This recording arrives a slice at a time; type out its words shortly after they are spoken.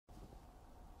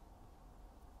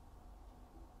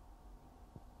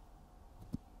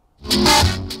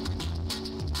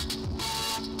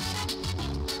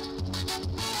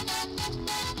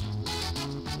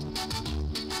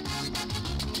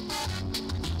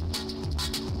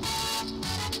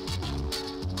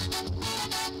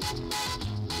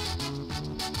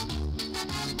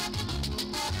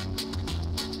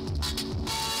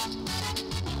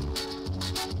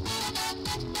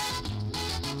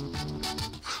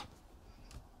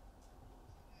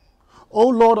Oh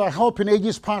Lord, I hope in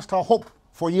ages past, I hope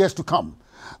for years to come.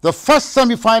 The first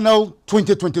semi-final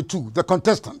 2022, the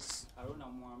contestants.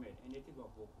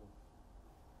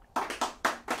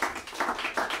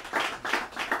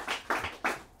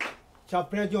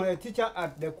 Chapre John, a teacher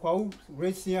at the Kwau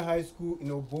Senior High School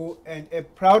in Obo and a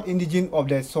proud indigene of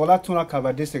the Solatuna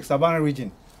Kaba District, Savannah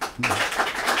region.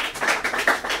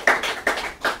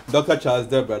 Dr. Charles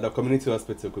Debra, the Community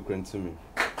Hospital, Kukrentumi.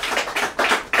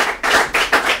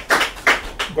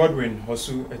 Godwin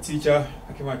Hosu, a teacher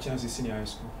at Kemachansi Senior High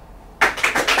School.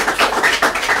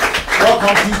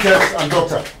 Welcome, teachers and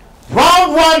doctor.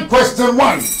 Round 1, question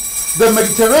 1. The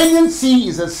Mediterranean Sea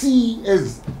is a sea,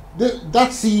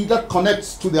 that sea that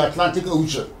connects to the Atlantic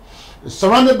Ocean. It's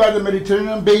surrounded by the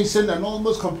Mediterranean basin and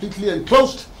almost completely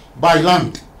enclosed by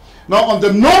land. Now, on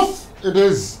the north, it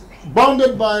is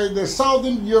bounded by the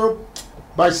southern Europe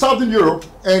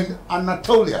and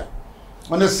Anatolia.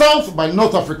 On the south, by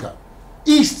North Africa.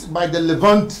 East, by the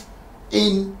Levant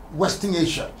in Western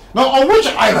Asia. Now, on which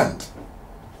island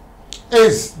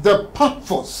is the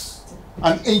Paphos,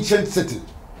 an ancient city?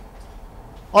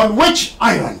 On which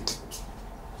island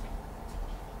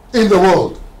in the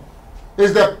world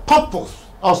is the Paphos?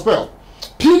 I'll spell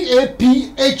P-A-P-H-O-S.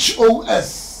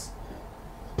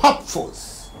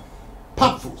 Paphos.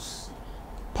 Paphos.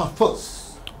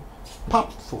 Paphos.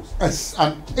 Paphos. It's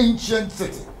an ancient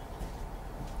city.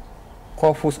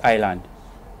 Corfus Island.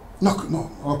 No, not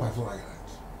Paphos Island.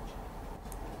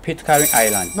 Pitcairn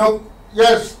Island. No,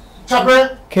 yes.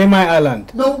 Chabre? Cayman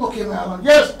Island. No, not Cayman Island.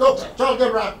 Yes, Doctor. Charles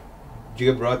Debra.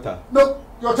 Gibraltar. No,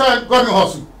 your turn. Gordon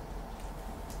Hosu.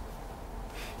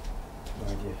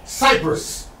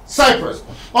 Cyprus. Cyprus.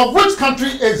 Of which country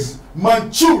is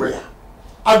Manchuria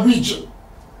a region?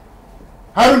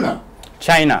 Haruna.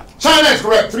 China. China is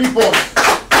correct. 3 points.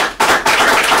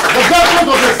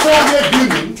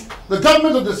 The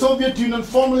government of the Soviet Union,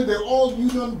 formerly the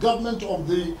all-union government of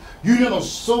the Union of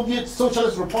Soviet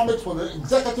Socialist Republics for the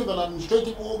executive and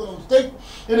administrative organ of state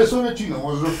in the Soviet Union,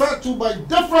 was referred to by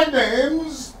different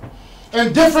names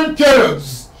in different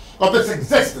periods of its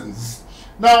existence.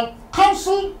 Now,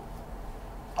 Council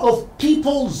of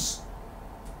People's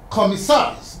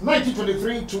Commissars,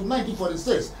 1923 to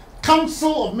 1946,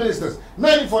 Council of Ministers,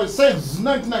 1946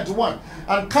 1991,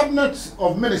 and Cabinet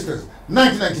of Ministers,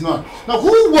 1999. Now,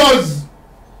 who was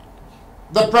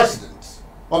the president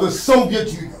of the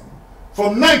Soviet Union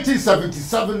from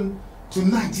 1977 to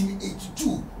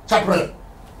 1982? Chapre.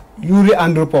 Yuri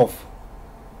Andropov.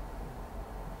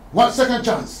 1 second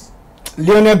chance.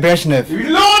 Leonid Brezhnev.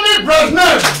 Leonid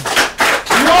Brezhnev.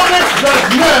 Leonid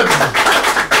Brezhnev.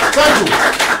 Thank you.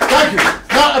 Thank you.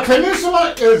 Now, a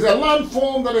peninsula is a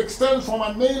landform that extends from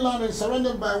a mainland and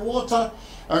surrounded by water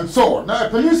and so on. Now, a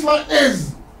peninsula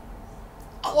is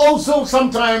also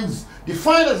sometimes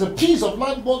defined as a piece of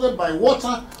land bordered by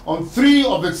water on 3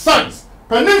 of its sides.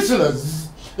 Peninsulas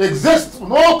exist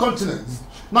on all continents.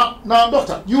 Now,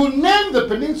 Doctor, you name the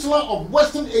peninsula of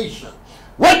Western Asia,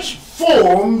 which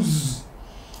forms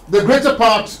the greater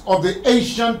part of the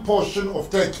Asian portion of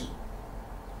Turkey.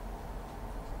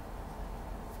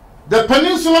 The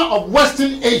peninsula of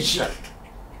Western Asia,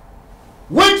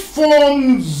 which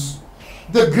forms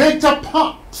the greater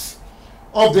part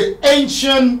of the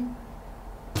ancient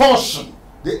portion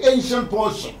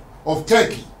of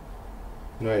Turkey.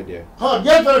 No idea.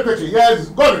 Yes, very quickly. Yes,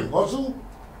 Gordon, also.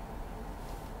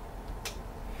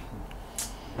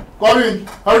 Gordon,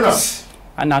 Haruna.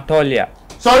 Anatolia.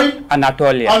 Sorry?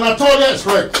 Anatolia. Anatolia is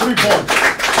correct. 3 points.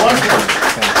 1 point.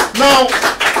 Now,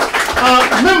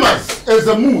 Mimas is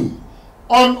the moon.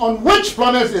 On which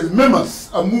planet is Mimas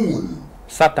a moon?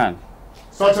 Saturn.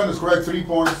 Saturn is correct. 3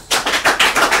 points.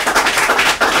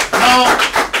 Now,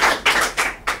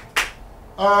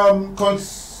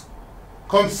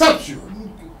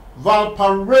 Concepcion,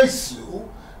 Valparaiso,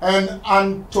 and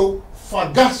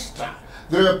Antofagasta.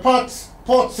 There are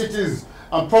port cities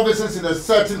and provinces in a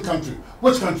certain country.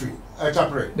 Which country,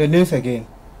 Chapre? The names again.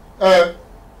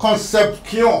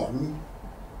 Concepcion,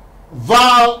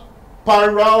 Valparaiso,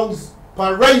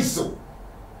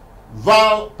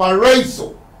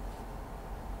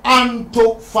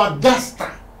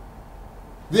 Antofagasta.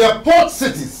 They are port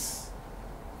cities.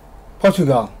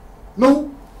 Portugal. No.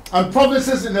 And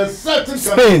provinces in a certain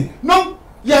Spain. country. No.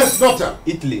 Yes, Doctor.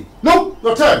 Italy. No.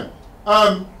 Your turn.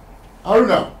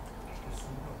 Haruna.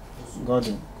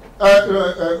 Gordon.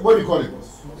 What do you call it?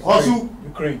 Hosu.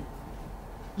 Ukraine.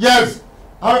 Yes.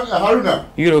 Haruna.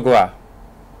 Uruguay.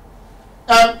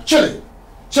 Chile.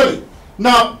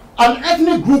 Now, an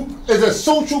ethnic group is a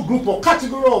social group or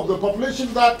category of the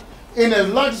population that in a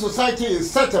large society is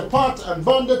set apart and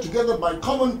bonded together by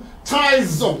common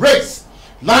ties of race,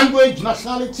 language,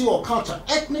 nationality, or culture.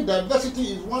 Ethnic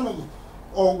diversity is one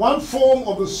form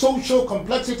of the social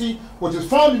complexity which is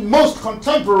found in most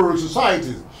contemporary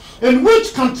societies. In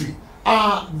which country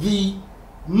are the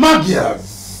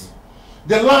Magyars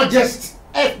the largest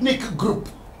ethnic group?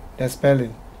 The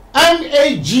spelling.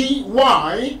 Magyars.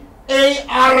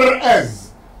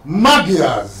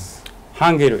 Magyars.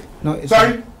 Hungary. No, it's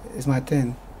Sorry? It's my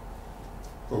turn.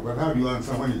 Oh, but how do you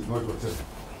answer when it's not your turn?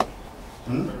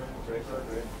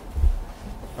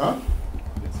 Huh?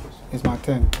 It's my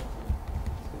turn.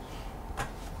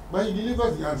 But he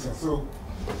delivers the answer, so.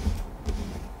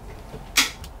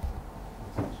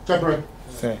 Chapter,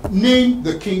 Say. name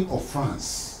the King of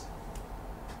France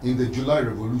in the July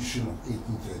Revolution of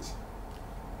 1830.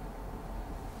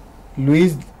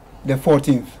 Louis the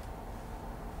 14th.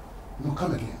 No,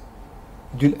 come again.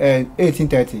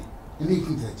 1830. In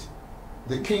 1830,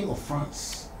 the King of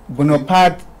France.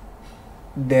 Bonaparte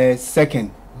the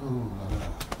second. Oh,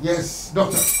 yes,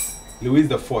 Doctor. Louis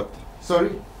the Fourth.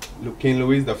 Sorry? King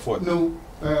Louis the Fourth. No,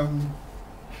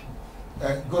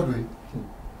 Godwin.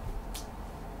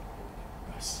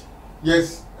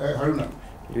 Yes, Haruna.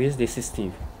 Louis the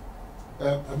 16th.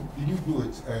 Did you do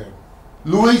it?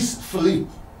 Louis Philippe.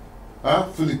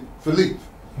 Philippe.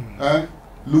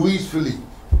 Louis Philippe.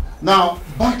 Now,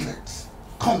 Bartlett,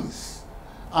 Commerce,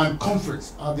 and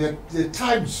Conference are the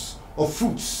types of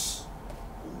fruits.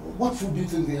 What fruit do you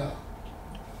think they are?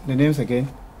 The names again.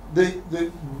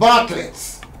 The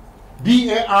Bartlett,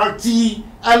 Bartlett,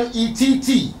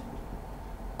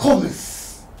 Commerce,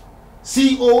 Comice,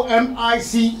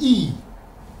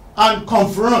 and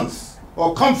Conference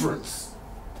or Conference.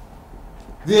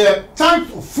 They are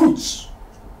types of fruits.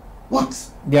 What?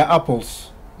 They are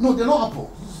apples. No, they're not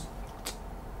apples.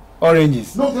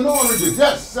 Oranges. No, they're not oranges.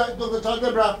 Yes, Dr.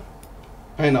 Talgebra.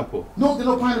 Pineapple. No, they're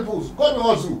not pineapples. God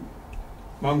knows who.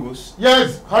 Mangoes.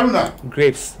 Yes, Haruna.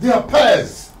 Grapes. They are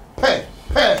pears. Pears.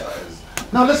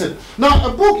 Now listen. Now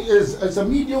a book is a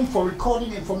medium for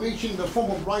recording information in the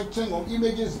form of writing or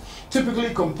images,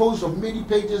 typically composed of many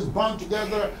pages bound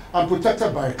together and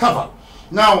protected by a cover.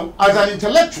 Now, as an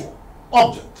intellectual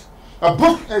object, a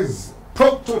book is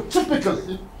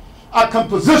prototypically a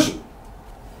composition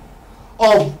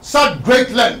of such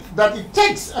great length that it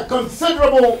takes a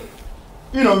considerable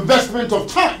investment of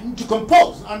time to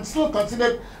compose and still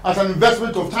considered as an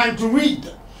investment of time to read.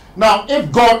 Now,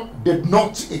 if God did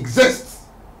not exist,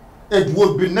 it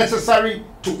would be necessary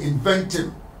to invent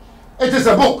him. It is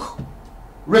a book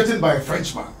written by a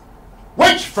Frenchman.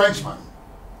 Which Frenchman?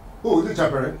 Who is it,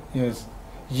 Chapere? Yes.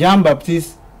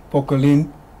 Jean-Baptiste Poquelin.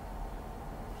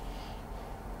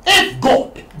 If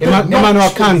God did Emmanuel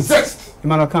not Kant. exist,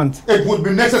 Immanuel Kant. it would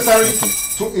be necessary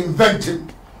to invent him.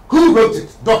 Who wrote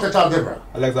it? Dr. Talgebra.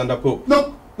 Alexander Pope.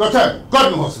 No, Dr.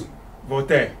 God knows.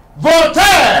 Voltaire.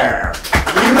 Voltaire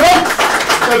wrote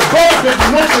that God did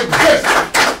not exist.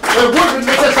 It would be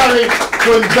necessary to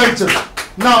invent him.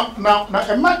 Now,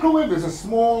 a microwave is a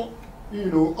small,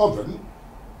 oven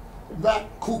that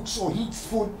cooks or heats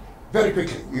food very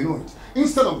quickly. You know it.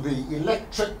 Instead of the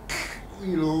electric,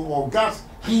 or gas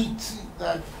heat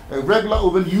that a regular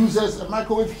oven uses, a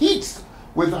microwave heats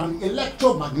with an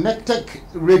electromagnetic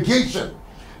radiation.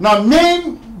 Now,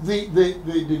 name the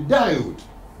diode.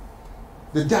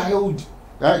 The diode,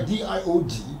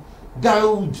 D-I-O-D,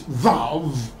 diode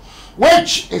valve,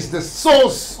 which is the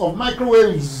source of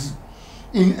microwaves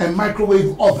in a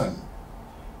microwave oven.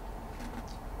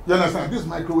 You understand? This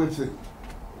microwave thing.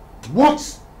 What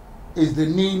is the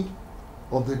name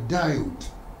of the diode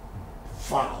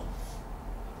valve,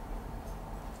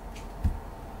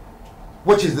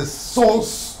 which is the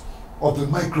source of the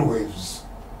microwaves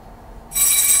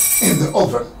in the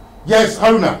oven? Yes,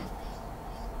 Haruna.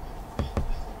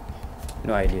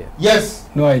 No idea. Yes.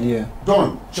 No idea.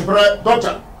 Don. Chipre,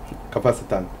 Doctor.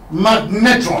 Capacitant.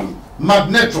 Magnetron.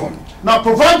 Now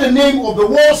provide the name of the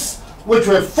wars which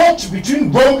were fought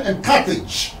between Rome and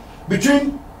Carthage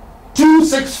between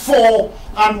 264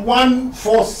 and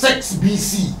 146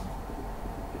 BC.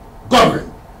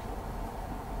 Godwin.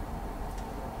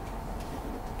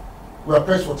 We are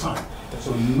pressed for time,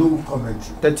 so no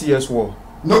commentary. 30 Years' War.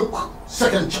 No,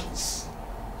 second chance.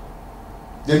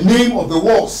 The name of the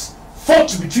wars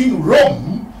fought between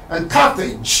Rome and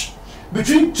Carthage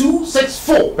between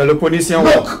 264. Peloponnesian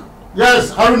War. Look,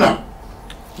 yes, Haruna.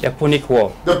 The Punic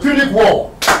War. The Punic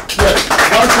War. Yes,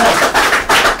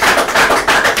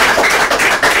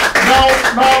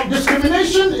 now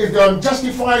discrimination is the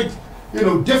unjustified,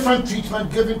 different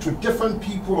treatment given to different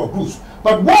people or groups.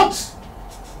 But what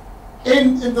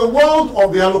in the world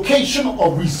of the allocation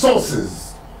of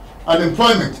resources and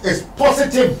employment is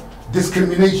positive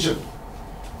discrimination?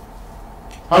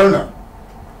 Haruna,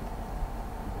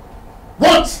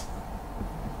 what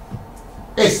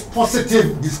is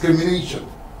positive discrimination?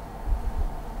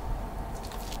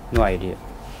 No idea.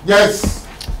 Yes.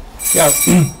 Yeah.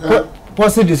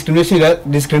 Positive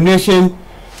discrimination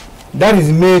that is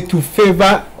made to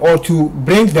favor or to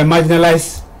bring the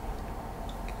marginalized,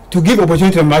 to give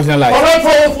opportunity to the marginalized. All right, for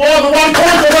the 1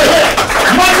 point over here.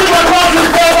 Martin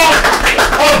in favor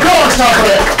of John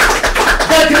Chapel.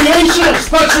 The creation of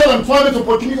special employment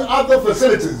opportunity at other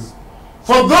facilities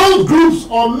for those groups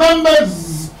or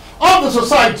members of the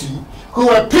society who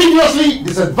were previously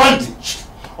disadvantaged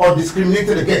or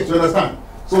discriminated against. You understand?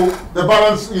 So the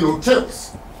balance,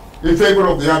 tilts in favor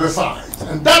of the other side,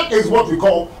 and that is what we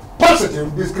call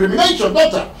positive discrimination,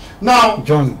 Doctor. Now,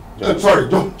 John.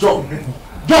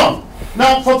 John.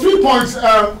 Now, for 3 points,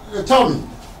 tell me.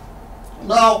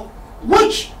 Now,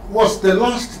 which was the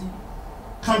last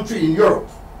country in Europe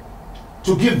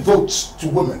to give votes to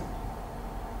women?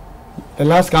 The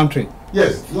last country?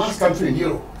 Yes, last country in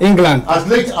Europe. England. As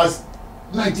late as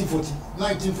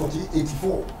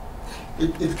 1984.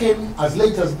 It came as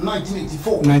late as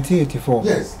 1984. 1984.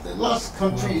 Yes, the last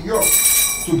country in Europe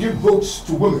to give votes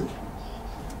to women.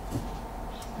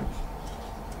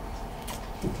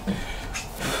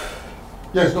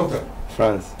 Yes, Doctor.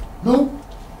 France. No?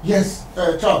 Yes,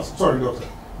 Charles. Sorry, Doctor.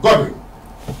 Godwin.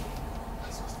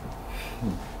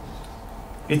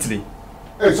 Italy.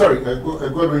 Sorry,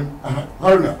 Godwin.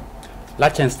 Haruna.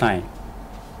 Liechtenstein.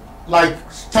 Like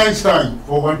Steinstein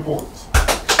for 1 point.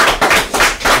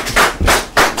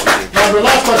 Now the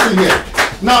last question here.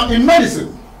 Now in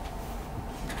medicine,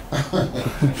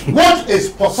 what is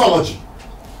pathology?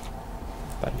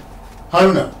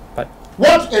 Haruna.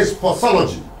 What is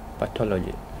pathology?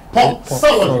 Pathology.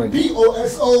 Pathology.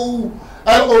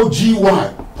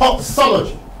 P-O-S-O-L-O-G-Y.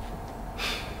 Pathology.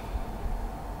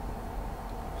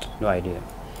 No idea.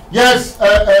 Yes,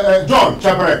 John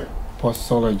Chapare.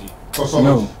 Pathology. Pathology.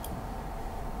 No.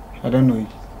 I don't know it.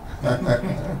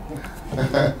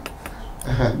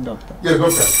 Doctor. Yes,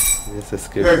 doctor. Yes,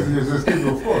 escape. Yes, escape,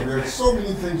 of course. There are so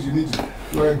many things you need to.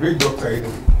 You are a great doctor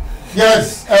anyway.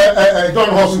 Yes, John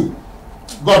Hosu.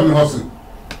 Godwin Hosu.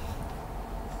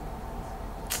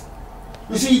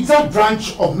 You see, it's that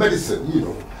branch of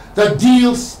medicine, that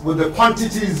deals with the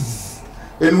quantities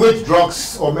in which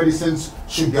drugs or medicines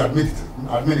should be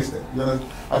administered. You know,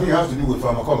 I think it has to do with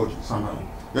pharmacology somehow.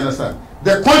 You understand?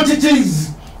 The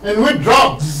quantities in which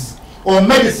drugs or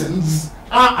medicines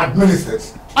are administered.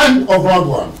 And of round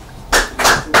one.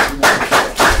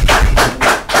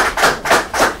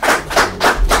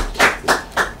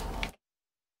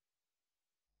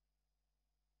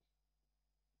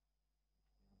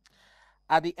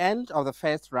 At the end of the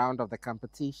first round of the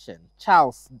competition,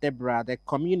 Charles Deborah, the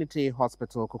Community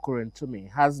Hospital Kukuruntumi,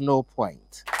 has no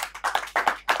point.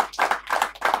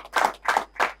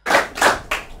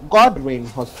 Godwin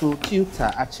Hosu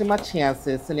Tutor at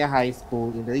Chimachianse Senior High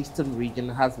School in the Eastern Region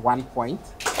has 1 point.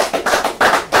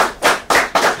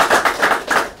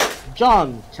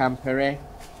 John Champere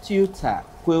Tutor,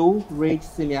 Kweu Ridge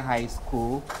Senior High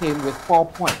School, came with 4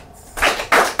 points.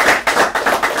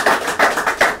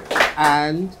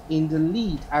 And in the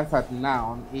lead as at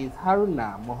now is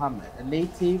Haruna Mohammed, a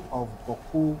native of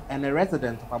Boku and a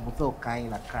resident of Abutoka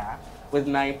in Accra, with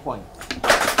 9 points.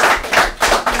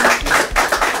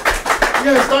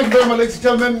 Yes, thank you very much, ladies and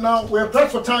gentlemen. Now we are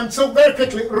pressed for time, so very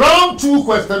quickly, round 2,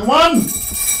 question 1.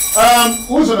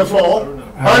 Who's on the floor?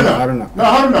 Haruna.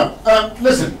 Now, Haruna,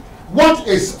 listen. What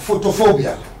is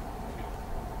photophobia?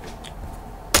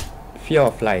 Fear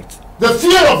of light. The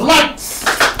fear of light is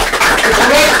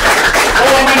correct. Or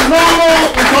an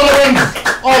abnormal intolerance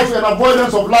of an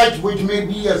avoidance of light, which may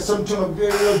be a symptom of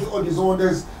various or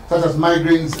disorders such as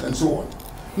migraines and so on.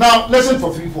 Now, listen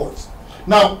for 3 points.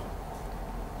 Now,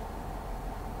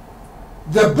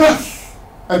 the birth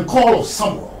and call of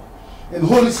Samuel in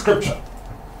Holy Scripture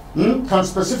can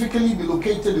specifically be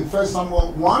located in 1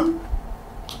 Samuel 1,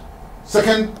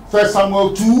 1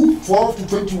 Samuel 2, 12 to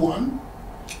 21,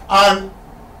 and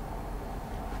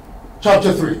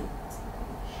chapter 3.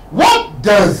 What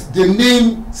does the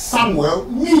name Samuel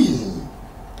mean?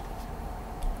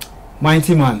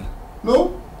 Mighty man.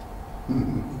 No?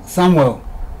 Samuel.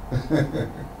 I've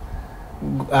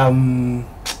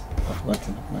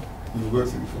forgotten. You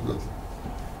forgot.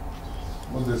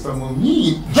 What does Samuel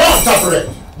mean? John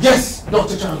Tapere. Yes,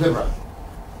 Dr. Charles Deborah.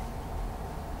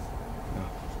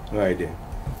 No idea.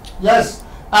 Yes.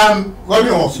 What do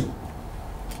you want to?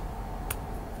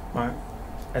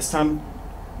 A son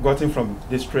gotten from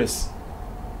distress.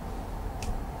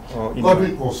 Or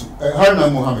Godwin also. Haruna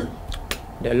Mohammed.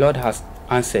 The Lord has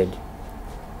answered.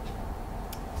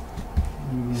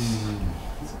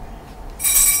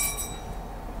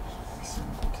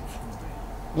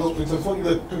 No, it's a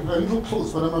little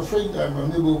close, but I'm afraid I'm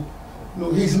unable.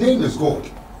 No, his name is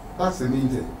God. That's the main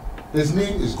thing. His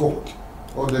name is God,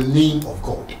 or the name of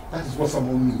God. That is what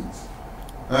someone means.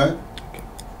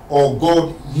 Or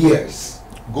God hears.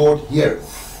 God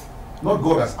heareth. Not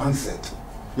God has answered.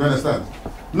 You understand?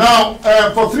 Now,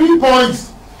 for 3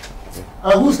 points,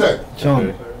 who's that?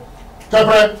 John.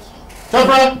 Tabra,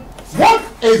 what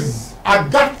is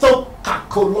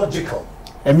agatho-cacological?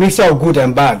 A mixture of good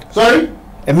and bad. Sorry?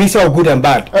 A mixture of good and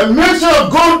bad. A mixture of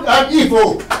good and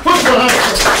evil. Put your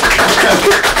hands up.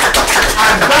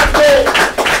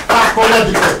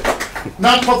 Agatho-cacological.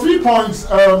 Now, for 3 points,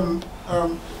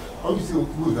 obviously,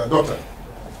 who's that? Doctor.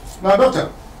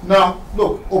 Now,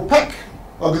 look, OPEC,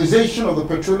 Organization of the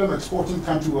Petroleum Exporting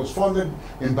Country, was founded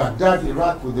in Baghdad,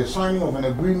 Iraq, with the signing of an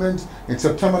agreement in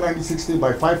September 1960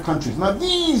 by 5 countries. Now,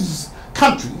 these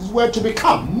countries were to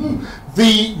become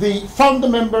the founder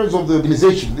members of the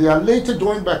organization. They are later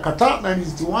joined by Qatar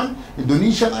 1961,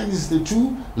 Indonesia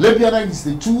 1962, Libya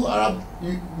 1962,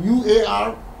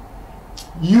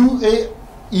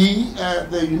 UAE,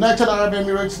 the United Arab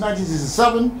Emirates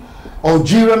 1967,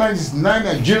 Algeria 1969,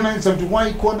 Nigeria 1971,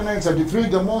 Ecuador 1973,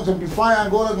 Gabon 75,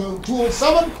 Angola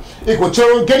 2007,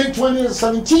 Equatorial Guinea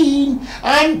 2017,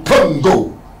 and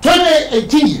Congo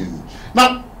 2018.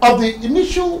 Now, of the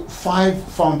initial 5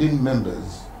 founding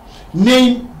members,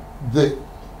 name the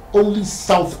only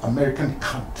South American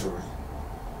country.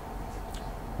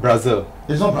 Brazil.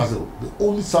 It's not Brazil, the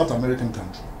only South American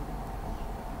country.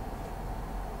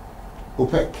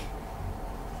 OPEC.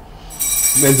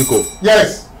 Mexico.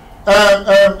 Yes.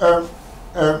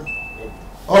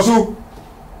 Also,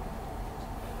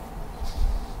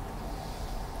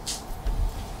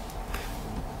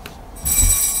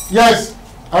 yes,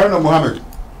 I don't know, Mohammed.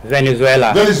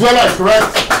 Venezuela. Venezuela is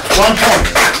correct. 1 point.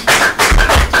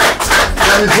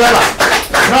 Venezuela.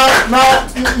 Now,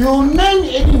 you name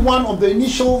any one of the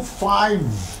initial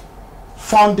 5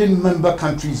 founding member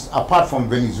countries apart from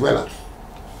Venezuela.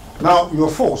 Now, you're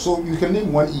 4, so you can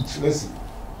name one each. Let's see.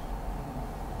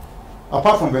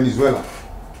 Apart from Venezuela.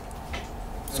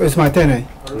 So it's my turn, eh?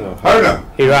 No. Haruna.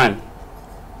 Iran.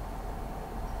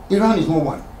 Iran is not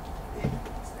one.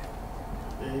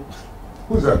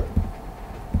 Who's that?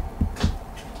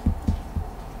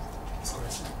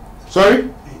 Sorry?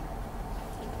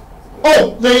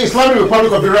 Oh, the Islamic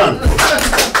Republic of Iran.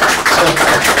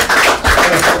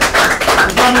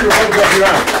 Islamic Republic of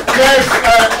Iran.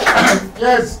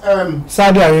 Yes,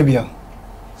 Saudi Arabia.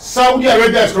 Saudi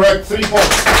Arabia is correct. 3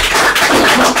 points.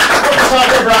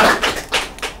 Saudi Arabia.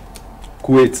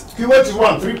 Kuwait. Kuwait is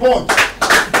 1. 3 points.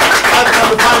 That's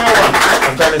the final one.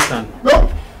 Afghanistan. No.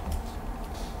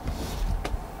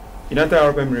 United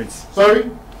Arab Emirates.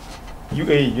 Sorry?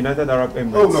 UAE, United Arab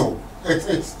Emirates. Oh no.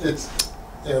 It's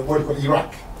what do you call it?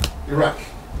 Iraq.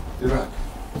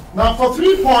 Now for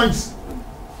 3 points,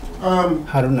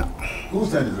 Haruna.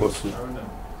 whose turn is it?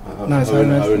 No, it's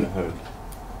Haruna.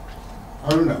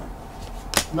 Haruna.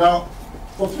 Now,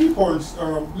 for 3 points,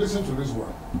 listen to this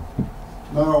one.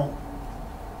 Now,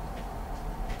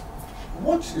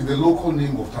 what is the local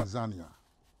name of Tanzania?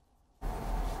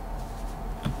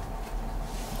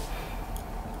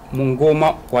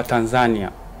 Mungoma wa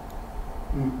Tanzania.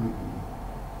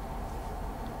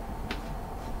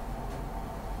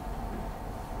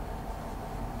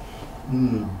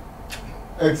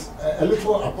 It's a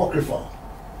little apocryphal.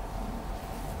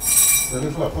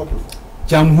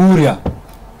 Jamhuri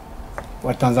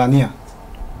wa Tanzania.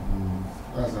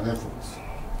 That's an effort.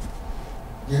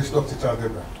 Yes, Dr.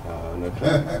 Chadeba. No.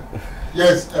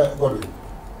 Yes, Godwin.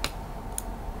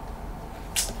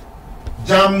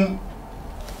 Jamhuri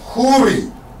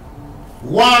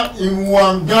wa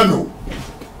Muungano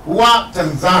wa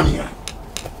Tanzania.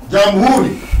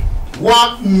 Jamhuri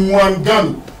wa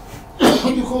Muungano.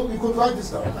 You could write this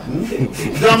down.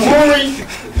 Jamhuri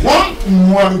wa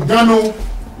Muungano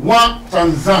wa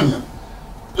Tanzania.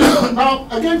 Now,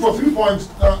 again for 3 points,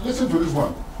 listen to this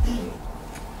one.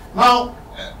 Now,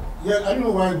 yeah, I don't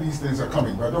know why these things are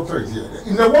coming, but doctor is here.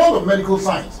 In the world of medical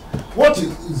science, what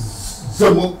is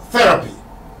zomotherapy?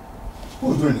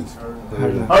 Who's doing it?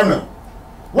 Haruna.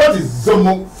 What is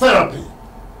zomotherapy?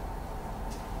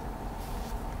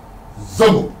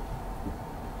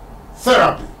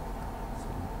 Zomotherapy.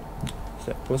 It's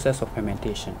a process of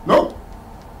fermentation. No?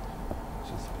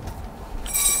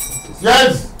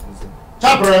 Yes.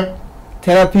 Chapre.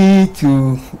 Therapy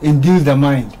to induce the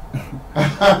mind.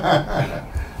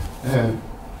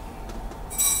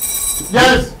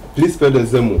 Yes. Please spell the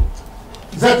Zemo.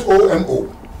 Z-O-M-O.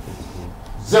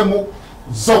 Zomo.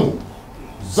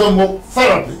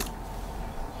 Zomotherapy.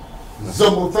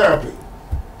 Zomotherapy.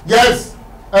 Yes,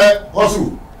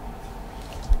 Hosu.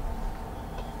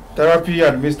 Therapy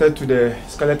administered to the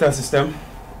skeletal system.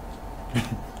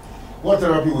 What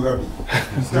therapy would that be?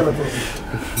 Skeletal system.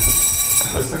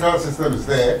 The skeletal system is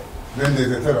there, then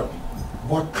there's a therapy.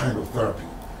 What kind of therapy?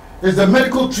 It's the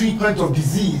medical treatment of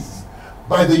disease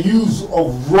by the use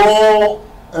of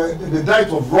the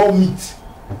diet of raw meat.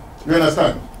 You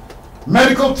understand?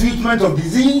 Medical treatment of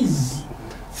disease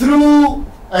through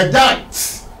a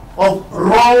diet of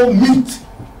raw meat.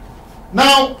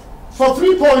 Now, for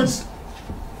 3 points,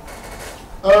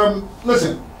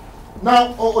 listen.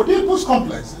 Now, Oedipus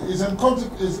complex is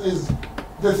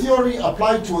the theory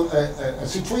applied to a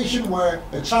situation where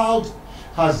a child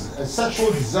has a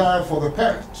sexual desire for the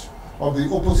parent of the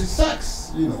opposite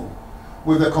sex,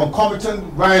 with a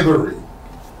concomitant rivalry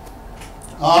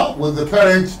with the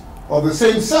parent of the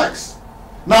same sex.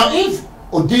 Now, if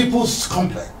Oedipus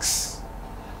complex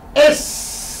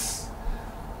is,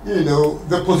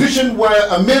 the position where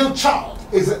a male child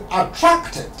is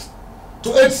attracted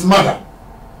to its mother,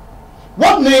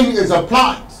 what name is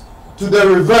applied to the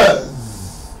reverse?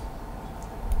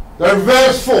 The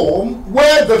reverse form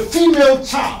where the female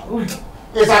child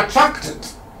is attracted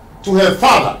to her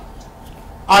father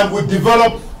and would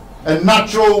develop a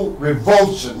natural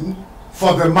revulsion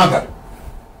for the mother.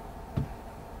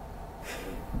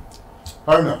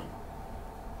 Haruna.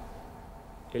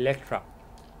 Electra.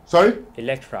 Sorry?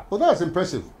 Electra. Well, that's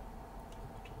impressive.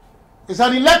 It's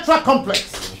an Electra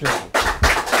complex. Sure.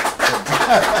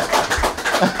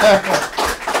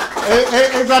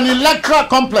 It's an Electra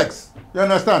complex. You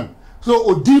understand? So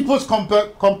Oedipus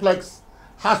complex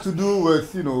has to do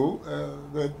with,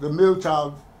 the male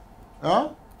child.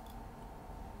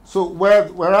 So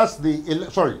whereas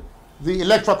the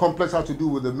Electra complex has to do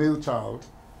with the male child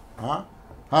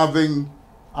having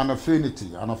an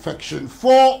affinity, an affection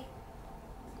for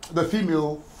the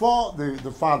female, for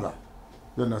the father.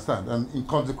 You understand? And in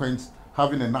consequence,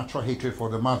 having a natural hatred for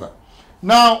the mother.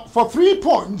 Now, for 3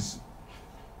 points,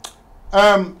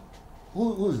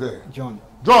 who's there? John.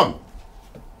 John.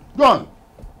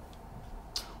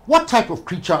 What type of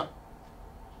creature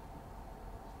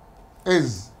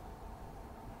is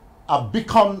a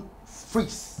beacon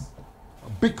freeze? A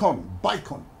beacon,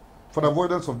 for the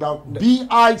avoidance of doubt.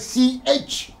 B-I-C-H-O-N,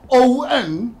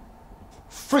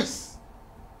 freeze.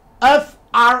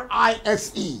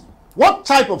 F-R-I-S-E. What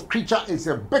type of creature is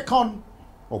a beacon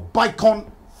or bicon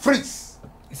freeze?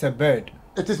 It's a bird.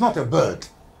 It is not a bird.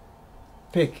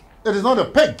 Pig. It is not a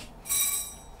pig.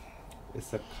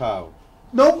 It's a cow.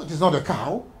 No, it is not a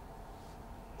cow.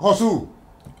 Hosu.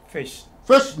 Fish.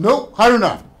 Fish, no.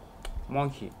 Haruna.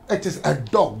 Monkey. It is a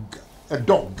dog. A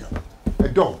dog.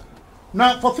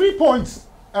 Now, for 3 points,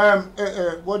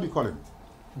 what do you call him?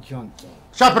 John.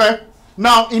 Chapre.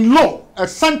 Now, in law, a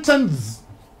sentence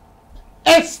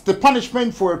is the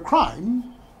punishment for a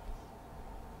crime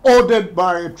ordered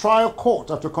by a trial court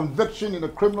after conviction in a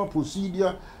criminal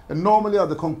procedure and normally at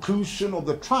the conclusion of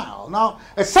the trial. Now,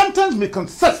 a sentence may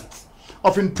consist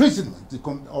of imprisonment,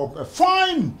 of a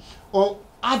fine, or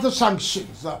other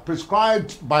sanctions that are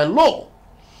prescribed by law.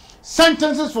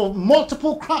 Sentences for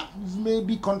multiple crimes may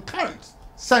be concurrent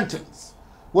sentence,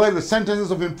 where the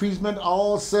sentences of imprisonment are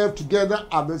all served together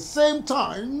at the same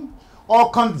time,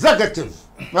 or consecutive.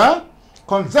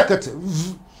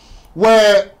 Consecutive,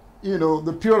 where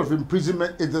the period of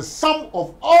imprisonment is the sum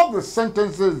of all the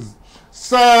sentences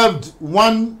served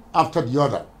one after the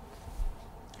other.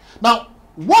 Now,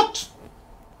 what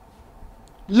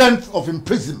length of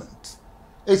imprisonment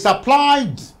is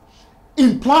implied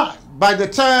by the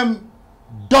term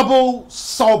double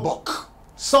sawbuck?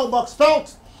 Sawbuck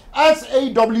spelled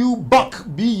S-A-W buck,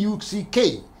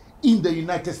 B-U-C-K, in the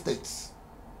United States.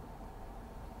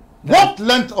 What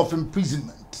length of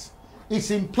imprisonment is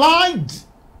implied?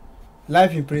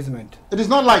 Life imprisonment. It is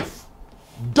not life.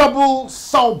 Double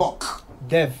sawbuck.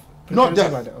 Death. Not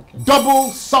death. Okay.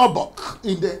 Double sawbuck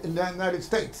in the United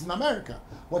States, in America.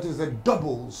 What is a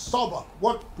double sawbuck?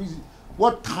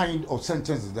 What kind of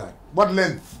sentence is that? What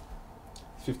length?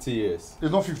 50 years.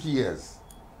 It's not 50 years.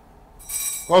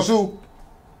 Also,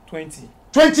 20.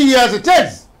 20 years it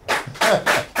is.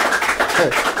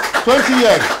 20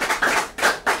 years.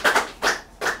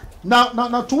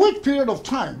 Now, to which period of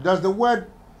time does the word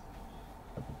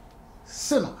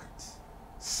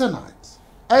Sennight,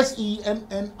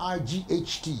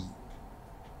 S-E-N-N-I-G-H-T,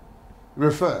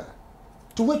 refer?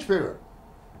 To which period?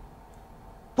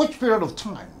 Which period of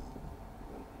time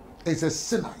is a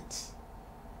Sennight?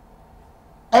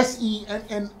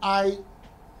 S-E-N-N-I-G-H-T.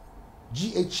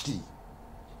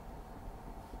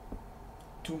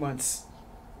 2 months.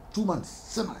 2 months,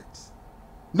 Semites.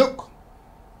 No.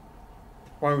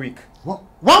 1 week.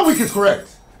 1 week is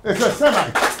correct. It's a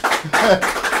Semite.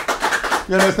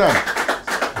 You understand?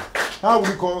 How would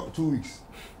you call 2 weeks?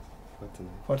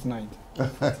 Fortnight.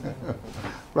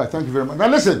 Right, thank you very much. Now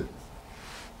listen.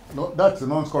 No, that's a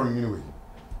non-scoring anyway.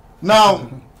 Now,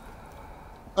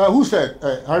 who said?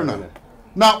 Haruna.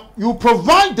 Now, you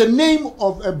provide the name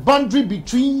of a boundary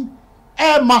between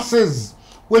air masses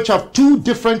which have two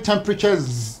different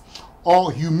temperatures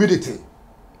or humidity.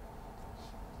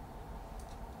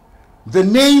 The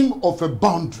name of a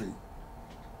boundary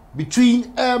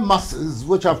between air masses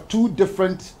which have two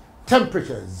different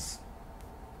temperatures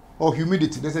or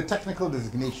humidity. There's a technical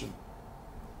designation.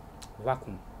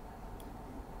 Vacuum.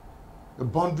 A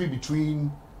boundary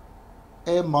between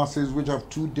air masses which have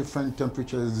two different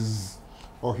temperatures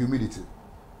or humidity.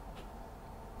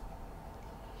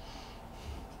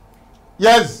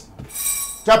 Yes.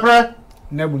 Chapre?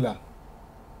 Nebula.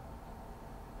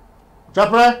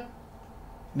 Chapre?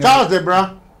 Charles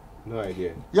Debra? No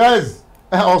idea. Yes.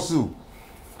 Also.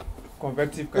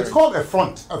 Convective It's current. called a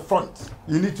front. A front.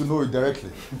 You need to know it directly.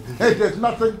 There's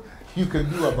nothing you can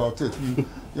do about it.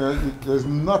 There's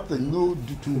nothing, no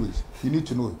two ways. You need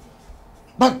to know it.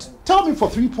 But tell me for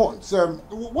 3 points,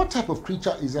 what type of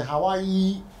creature is a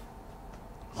Hawaii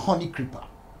honey creeper?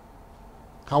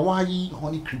 Hawaii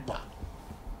honey creeper.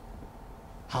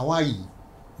 Hawaii.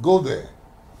 Go there.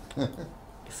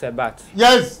 It's a bat.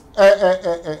 Yes.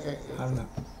 Haruna.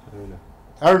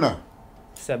 Aruna.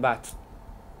 It's a bat.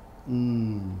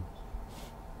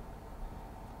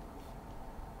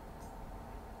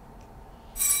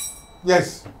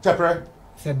 Yes. Chapre.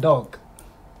 It's a dog.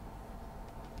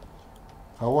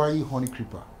 Hawaii honey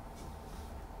creeper.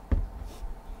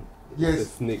 It's a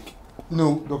Yes. snake.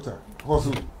 No, doctor.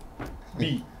 Also,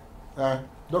 B.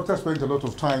 doctor spent a lot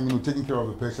of time, taking care of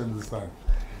the patient this time.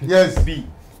 Yes. B.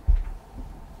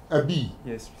 A bee.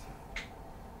 Yes.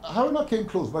 Haruna came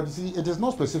close, but you see, it is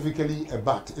not specifically a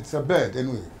bat. It's a bird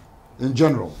anyway, in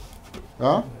general.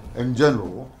 In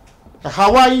general. A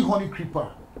Hawaii honey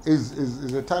creeper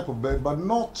is a type of bird, but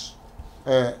not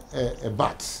a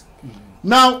bat.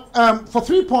 Now, for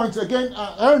 3 points, again,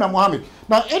 Haruna Mohammed.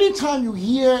 Now, anytime you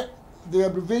hear the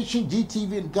abbreviation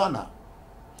GTV in Ghana,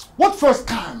 what first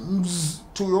comes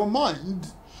to your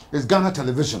mind is Ghana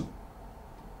Television.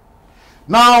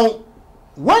 Now,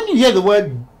 when you hear the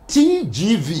word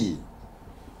TGV,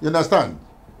 you understand?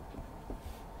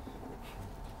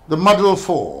 The model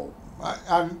form,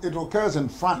 and it occurs in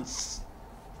France.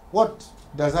 What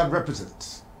does that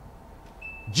represent?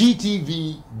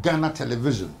 GTV, Ghana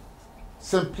Television.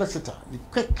 Simplicity. You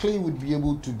quickly would be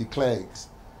able to declare it.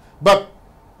 But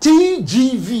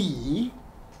TGV,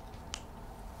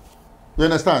 you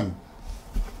understand?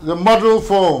 The model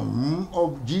form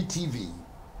of GTV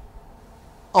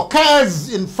occurs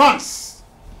in France.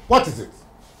 What is it?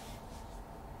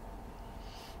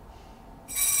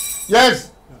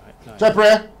 Yes, No.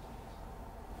 Chapre.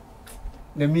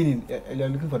 The meaning. You're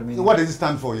looking for the meaning. What does it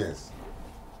stand for? Yes.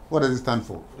 What does it stand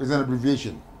for? It's an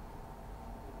abbreviation.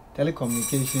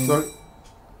 Telecommunication. Sorry.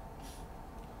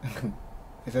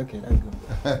 It's okay. Let's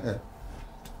go.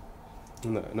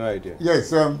 No idea.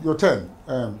 Yes. Your turn.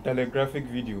 Telegraphic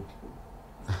video.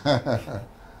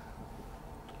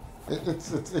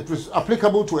 It was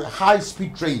applicable to a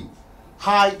high-speed train.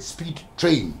 High-speed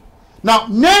train. Now,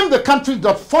 name the countries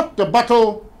that fought the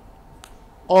Battle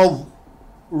of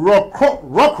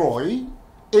Rocroi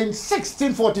in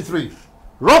 1643.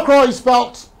 Rocroi is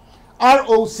spelled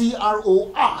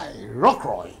R-O-C-R-O-I.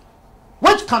 Rocroi.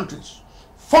 Which countries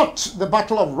fought the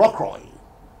Battle of Rocroi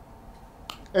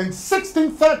in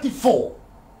 1634?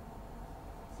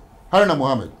 Haruna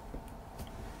Mohammed.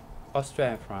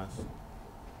 Austria and France.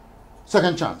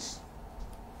 Second chance.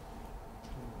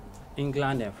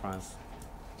 England and France.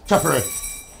 Chapre.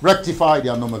 Rectify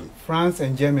the anomaly. France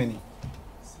and Germany.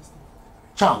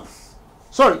 Charles.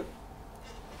 Sorry.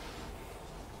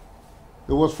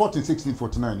 It was fought in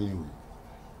 1649 anyway.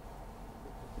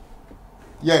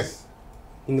 Yes.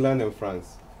 England and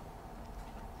France.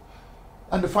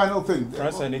 And the final thing.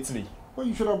 France and Italy. Well,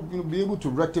 you should have be able to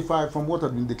rectify from what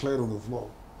had been declared on the floor.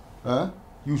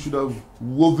 You should have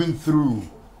woven through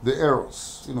the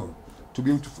errors, to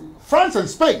be able to. France and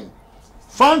Spain.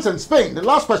 France and Spain. The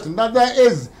last question. Now there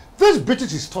is this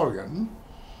British historian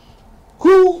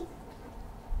who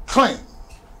claimed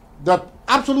that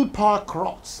absolute power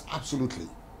corrupts absolutely.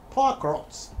 Power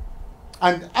corrupts.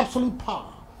 And absolute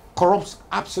power corrupts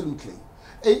absolutely.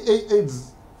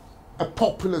 It's a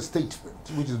popular statement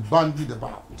which is bandied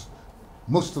about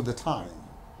most of the time.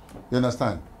 You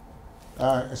understand?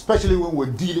 Especially when we're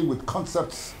dealing with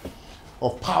concepts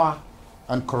of power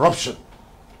and corruption,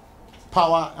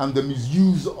 power and the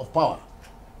misuse of power.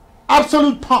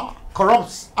 Absolute power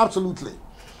corrupts absolutely.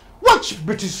 Which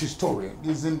British historian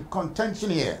is in contention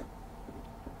here?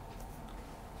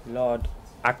 Lord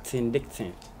Acton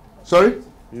Dicton. Sorry?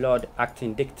 Lord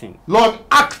Acton Dicton. Lord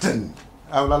Acton.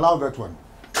 I will allow that one.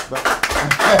 But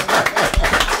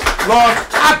Lord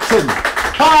Acton.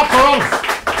 Power corrupts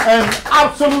and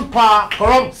absolute power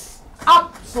corrupts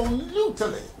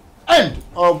absolutely. End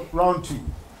of round 2.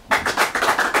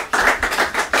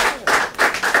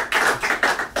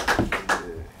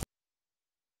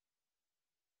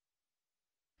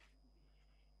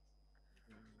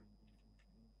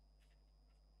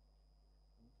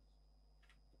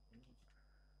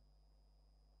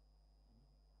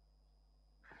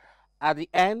 At the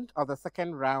end of the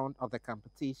second round of the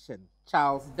competition,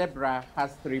 Charles Deborah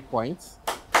has 3 points.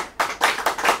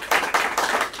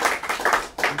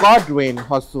 Godwin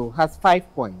Hosu has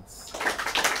 5 points.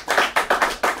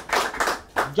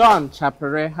 John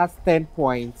Chapere has 10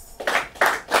 points.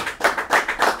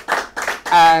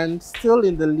 And still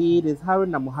in the lead is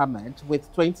Haruna Muhammad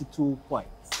with 22 points.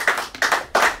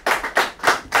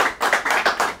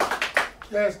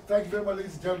 Yes, thank you very much,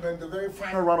 ladies and gentlemen. The very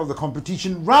final round of the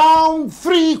competition. Round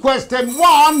 3, question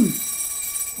 1.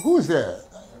 Who is there?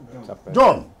 Chapre.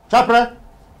 John Chapre.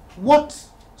 What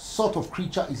sort of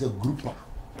creature is a grouper?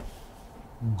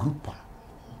 Grouper.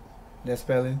 The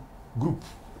spelling. Group.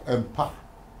 Pa.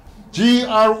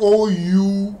 Grouper.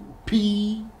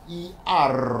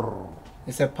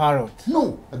 It's a parrot.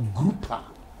 No, a grouper.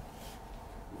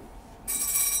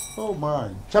 Oh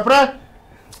my. Chapre?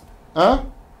 Huh?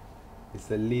 It's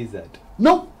a lizard.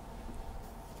 No.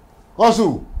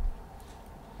 Osu?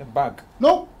 A bag.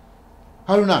 No.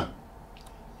 Haruna?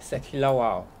 It's a killer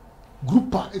wow.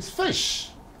 Grouper, it's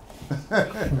fish.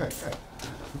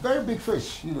 Very big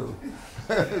fish, you know.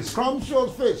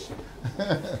 Scrumptious fish.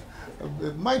 A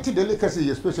mighty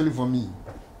delicacy, especially for me.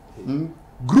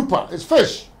 Grouper, it's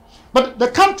fish. But the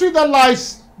country that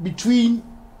lies immediately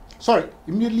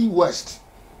west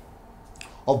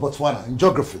of Botswana in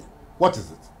geography, what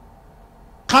is it?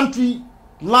 Country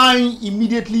lying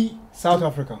immediately... South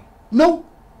Africa. No.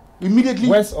 Immediately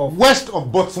west of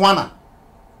Botswana.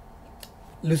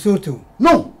 Lesotho.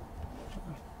 No.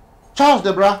 Charles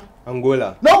Deborah.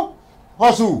 Angola. No.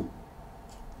 Hosu.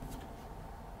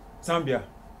 Zambia.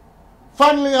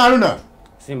 Finally, Haruna.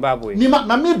 Zimbabwe.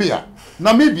 Namibia.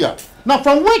 Now,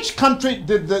 from which country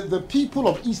did the people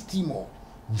of East Timor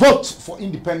vote for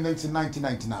independence in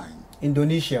 1999?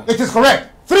 Indonesia. It is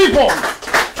correct. 3 points.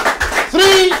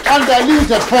 3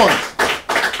 undiluted points.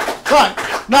 Right.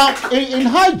 Now, in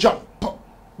high jump,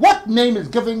 what name is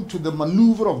given to the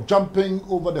maneuver of jumping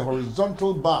over the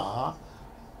horizontal bar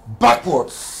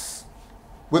backwards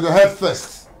with the head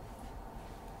first?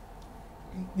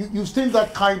 You've seen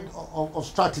that kind of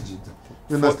strategy.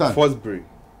 You understand? Fosbury.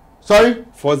 Sorry?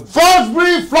 Fosbury.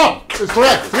 Fosbury flop is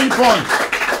correct. 3 points.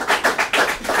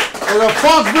 It's a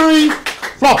Fosbury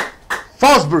flop.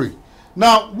 Fosbury.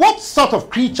 Now, what sort of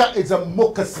creature is a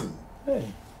moccasin?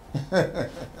 Hey.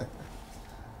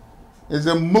 Is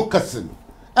a moccasin.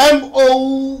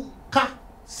 Mocca.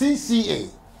 Sin.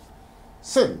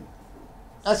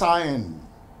 S-I-N.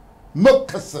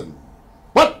 Moccasin.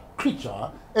 What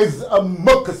creature is a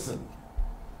moccasin?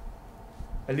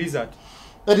 A lizard.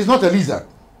 It is not a lizard.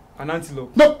 An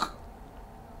antelope. Look.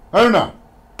 Haruna.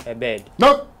 A bird.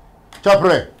 No.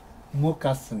 Chapre.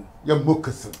 Moccasin. Your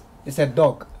moccasin. It's a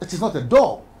dog. It is not a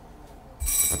dog.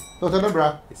 Dr.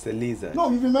 Nebra. It's a lizard. No,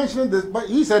 you've been mentioning this, but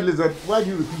he said lizard. Why do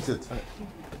you repeat it?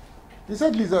 He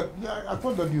said lizard. Yeah, I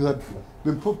thought that you had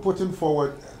been putting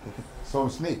forward some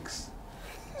snakes.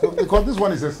 So, because this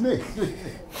one is a snake.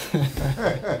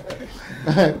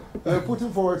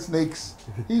 Putting forward snakes.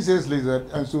 He says lizard,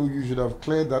 and so you should have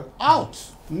cleared that out.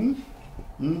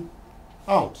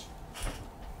 Out.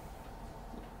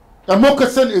 A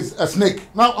moccasin is a snake.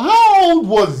 Now, how old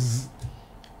was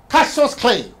Cassius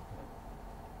Clay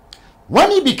when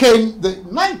he became the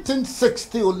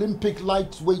 1960 Olympic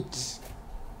light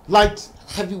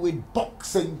heavyweight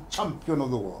boxing champion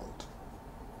of the world?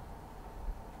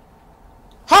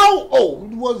 How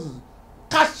old was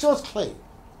Cassius Clay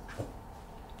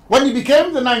when he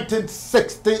became the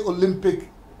 1960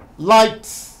 Olympic light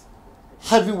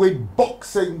heavyweight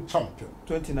boxing champion?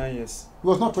 29 years. He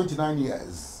was not 29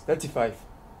 years. 35.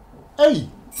 Hey!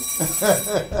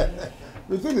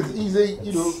 The thing is easy,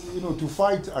 you know, to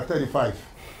fight at 35.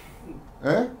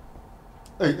 Eh?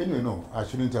 Hey, anyway, no, I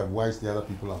shouldn't have wised the other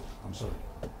people out. I'm sorry.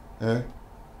 Eh?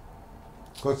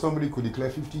 Because somebody could declare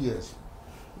 50 years.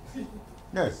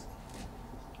 Yes.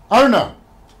 Aruna,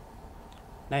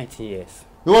 19 years.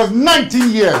 It was 19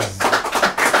 years.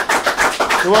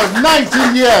 It was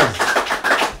 19 years.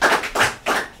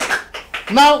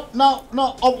 Now,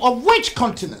 of which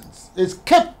continent is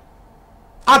Cape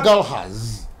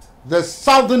Agulhas the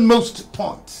southernmost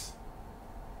point?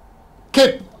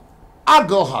 Cape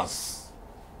Agulhas.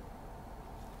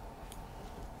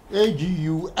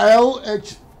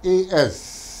 Agulhas.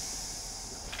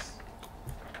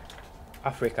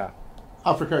 Africa.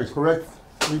 Africa is correct.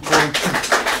 3 points.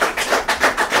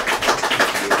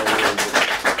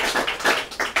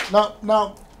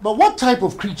 Now, but what type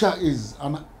of creature is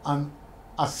a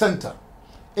center?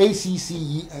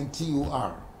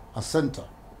 A-C-C-E-N-T-O-R. A center.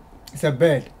 It's a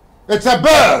bird. It's a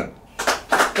bird.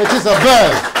 It is a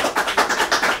bird.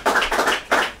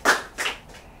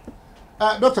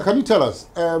 Doctor, can you tell us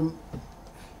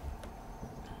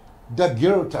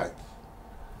daguerreotype?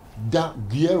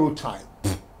 Daguerreotype.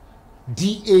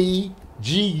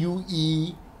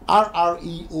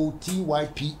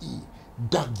 D-A-G-U-E-R-R-E-O-T-Y-P-E.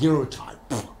 Daguerreotype.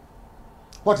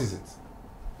 What is it?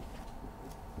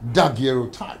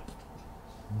 Daguerreotype.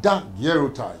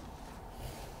 Daguerreotype.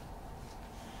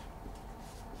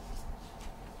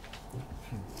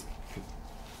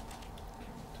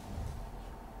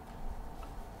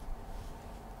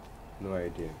 No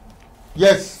idea.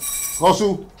 Yes.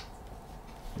 Hosu.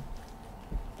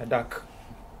 A duck.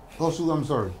 Hosu, I'm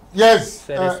sorry. Yes.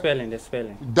 So the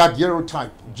spelling.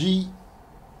 Daguerreotype.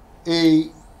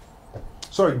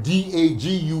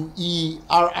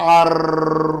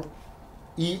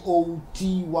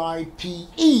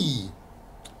 D-A-G-U-E-R-R-E-O-T-Y-P-E.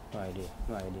 No idea.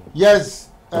 Yes.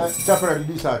 Separate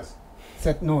this out.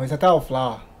 No, it's a type of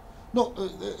flower. No,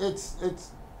 it's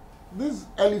this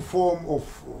early form of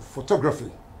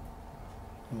photography.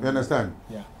 You understand?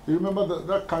 Yeah. You remember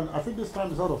that kind? I think this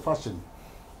time is out of fashion.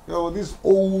 You know, this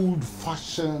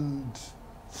old-fashioned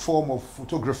form of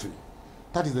photography.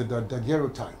 That is the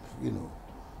daguerreotype. You know.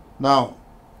 Now,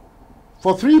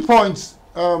 for 3 points,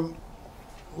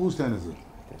 whose turn is it?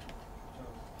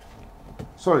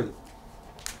 Sorry.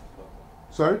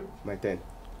 My turn.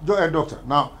 Go ahead, Doctor.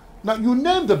 Now, you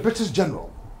named the British general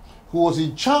who was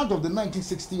in charge of the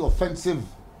 1960 offensive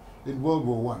in World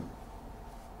War I.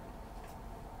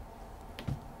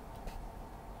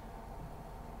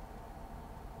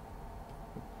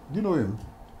 Do you know him?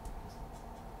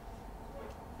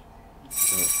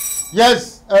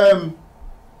 Yes.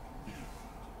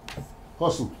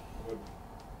 Hosu.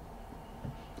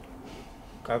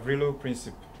 Gavrilo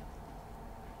Principe.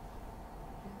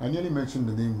 I nearly mentioned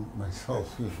the name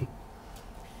myself.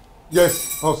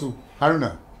 Yes, Hosu.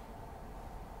 Haruna.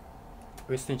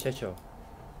 Winston Churchill.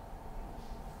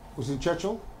 Was it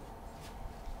Churchill?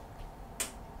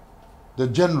 The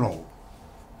general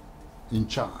in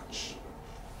charge.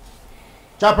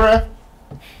 Chapere?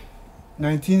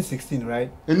 1916,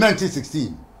 right? In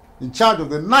 1916. In charge of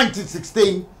the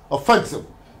 1916 offensive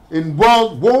in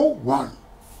World War I.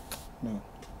 No.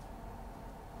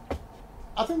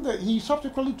 I think that he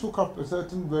subsequently took up a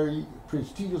certain very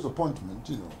prestigious appointment,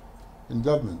 you know, in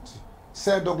government.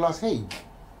 Sir Douglas Haig.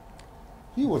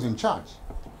 He was in charge.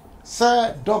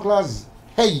 Sir Douglas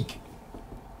Haig.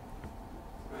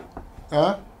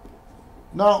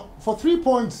 Now, for 3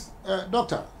 points,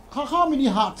 Doctor, how many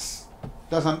hearts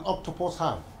does an octopus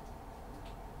have?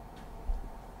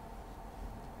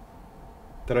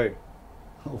 3.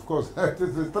 Of course, this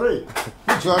is 3.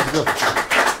 Which one is the-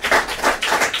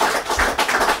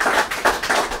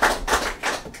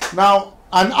 Now,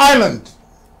 an island,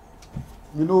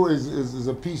 you know, is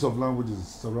a piece of land which is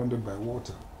surrounded by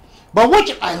water. But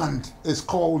which island is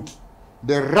called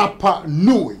the Rapa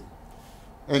Nui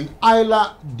and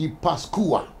Isla de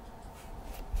Pascua?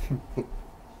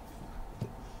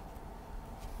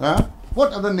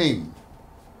 What other name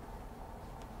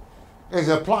is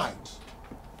applied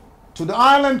to the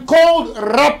island called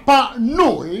Rapa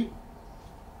Nui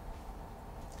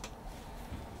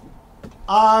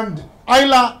and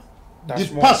Isla de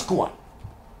Tashmore. Pascua?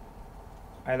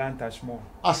 Island Tashmore.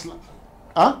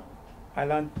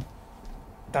 Island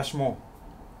Tashmore.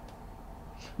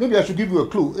 Maybe I should give you a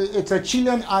clue. It's a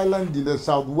Chilean island in the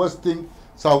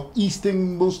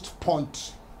southeasternmost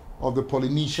point of the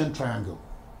Polynesian Triangle.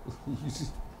 You see,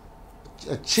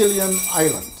 a Chilean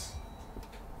island.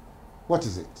 What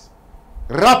is it?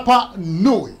 Rapa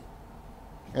Nui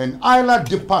and Isla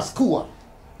de Pascua.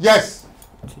 Yes.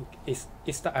 I think it's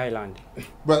Easter Island.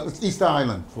 Well, it's Easter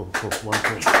Island for 1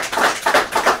 point.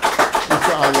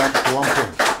 Easter Island for 1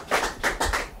 point.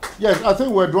 Yes, I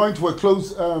think we're drawing to a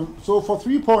close. So for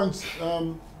 3 points,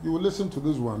 you will listen to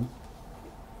this one.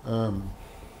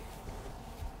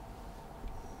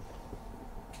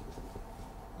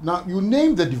 Now, you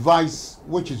name the device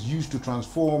which is used to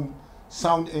transform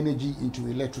sound energy into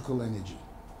electrical energy.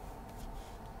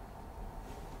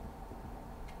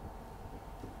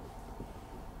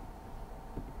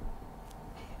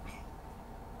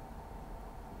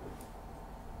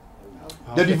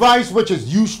 The device which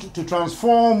is used to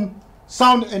transform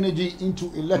sound energy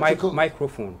into electrical...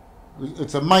 Microphone.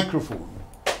 It's a microphone.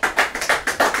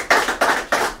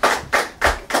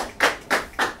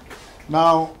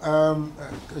 Now,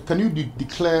 can you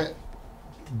declare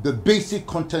the basic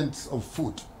contents of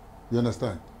food? You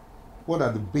understand? What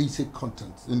are the basic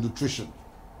contents in nutrition?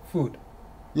 Food.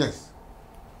 Yes.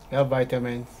 You have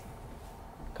vitamins,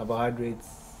 carbohydrates,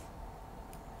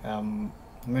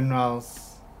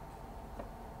 minerals,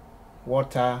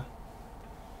 water,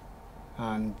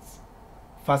 and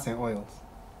fats and oils.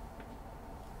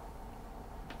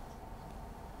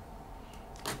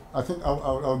 I think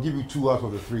I'll give you 2 out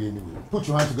of the 3 anyway. Put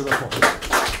your hands together for it.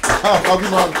 I'll give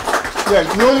you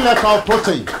yeah, we only like our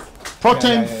protein.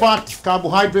 Protein, fat,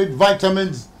 carbohydrate,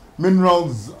 vitamins,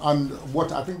 minerals, and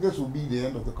water. I think this will be the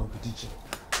end of the competition.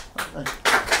 Thank you.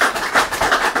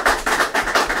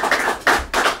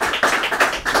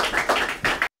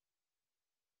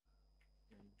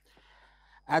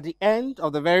 At the end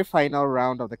of the very final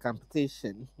round of the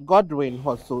competition, Godwin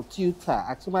Hosso, tutor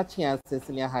at Sumachianse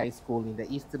Senior High School in the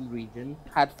Eastern Region,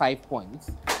 had 5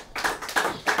 points.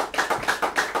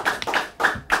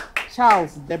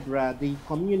 Charles Deborah, the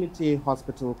Community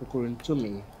Hospital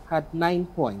Kukuruntumi, had 9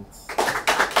 points.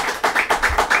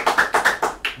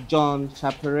 John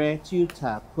Chapere,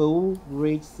 tutor, Peru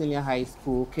Ridge Senior High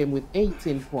School, came with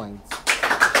 18 points.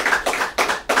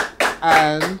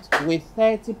 And with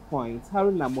 30 points,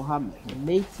 Haruna Mohammed, a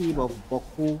native of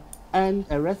Boku and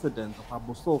a resident of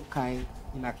Aboso Kain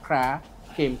in Accra,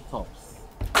 came tops.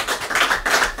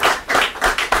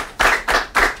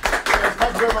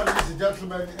 Thank you very much, ladies and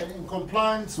gentlemen. And in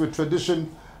compliance with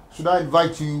tradition, should I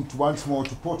invite you to once more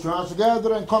to put your hands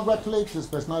together and congratulate this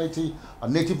personality, a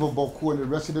native of Boku and a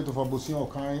resident of Aboso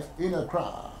Kain in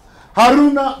Accra,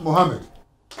 Haruna Mohammed.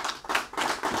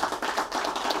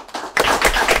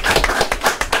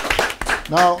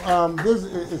 Now, this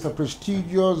is a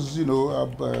prestigious,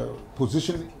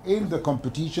 position in the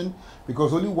competition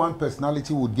because only one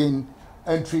personality would gain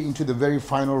entry into the very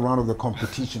final round of the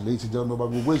competition, ladies and gentlemen.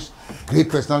 But we wish great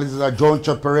personalities like John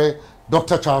Chapere,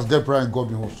 Dr. Charles Deborah, and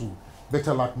Godwin Hosso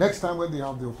better luck next time when they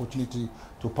have the opportunity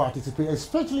to participate,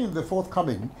 especially in the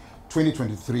forthcoming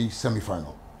 2023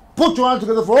 semi-final. Put your hands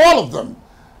together for all of them,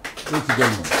 ladies and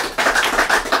gentlemen.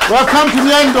 We have come to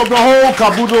the end of the whole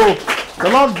Kabudo. The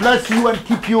Lord bless you and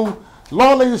keep you.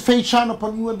 Lord, let his face shine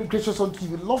upon you and be gracious unto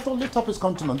you. Lord, lift up his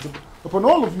countenance upon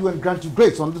all of you and grant you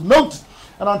grace. On this note,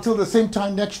 and until the same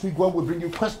time next week, God will bring you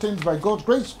questions by God's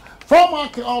grace from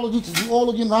archaeology to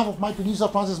zoology in behalf of my producer,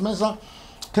 Francis Mensah,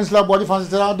 Kinsler Body,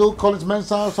 Francis Terado, Collins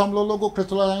Mensah, Samuel Logo,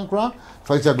 Crystal Ankra,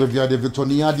 Faisal Gravia, David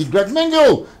Tonia, Di Greg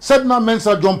Mengo, Sedna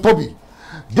Mensah, John Poby,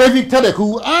 David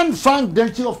Tedeku, and Frank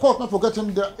Denchi, of course, not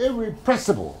forgetting the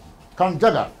irrepressible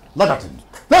Kanjaga Lagatin.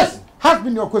 This has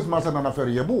been your quiz master Nana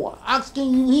Ferry Yabua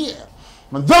asking you here.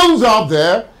 And those out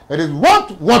there, it is what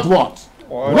do you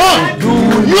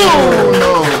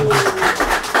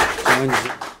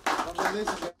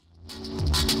know?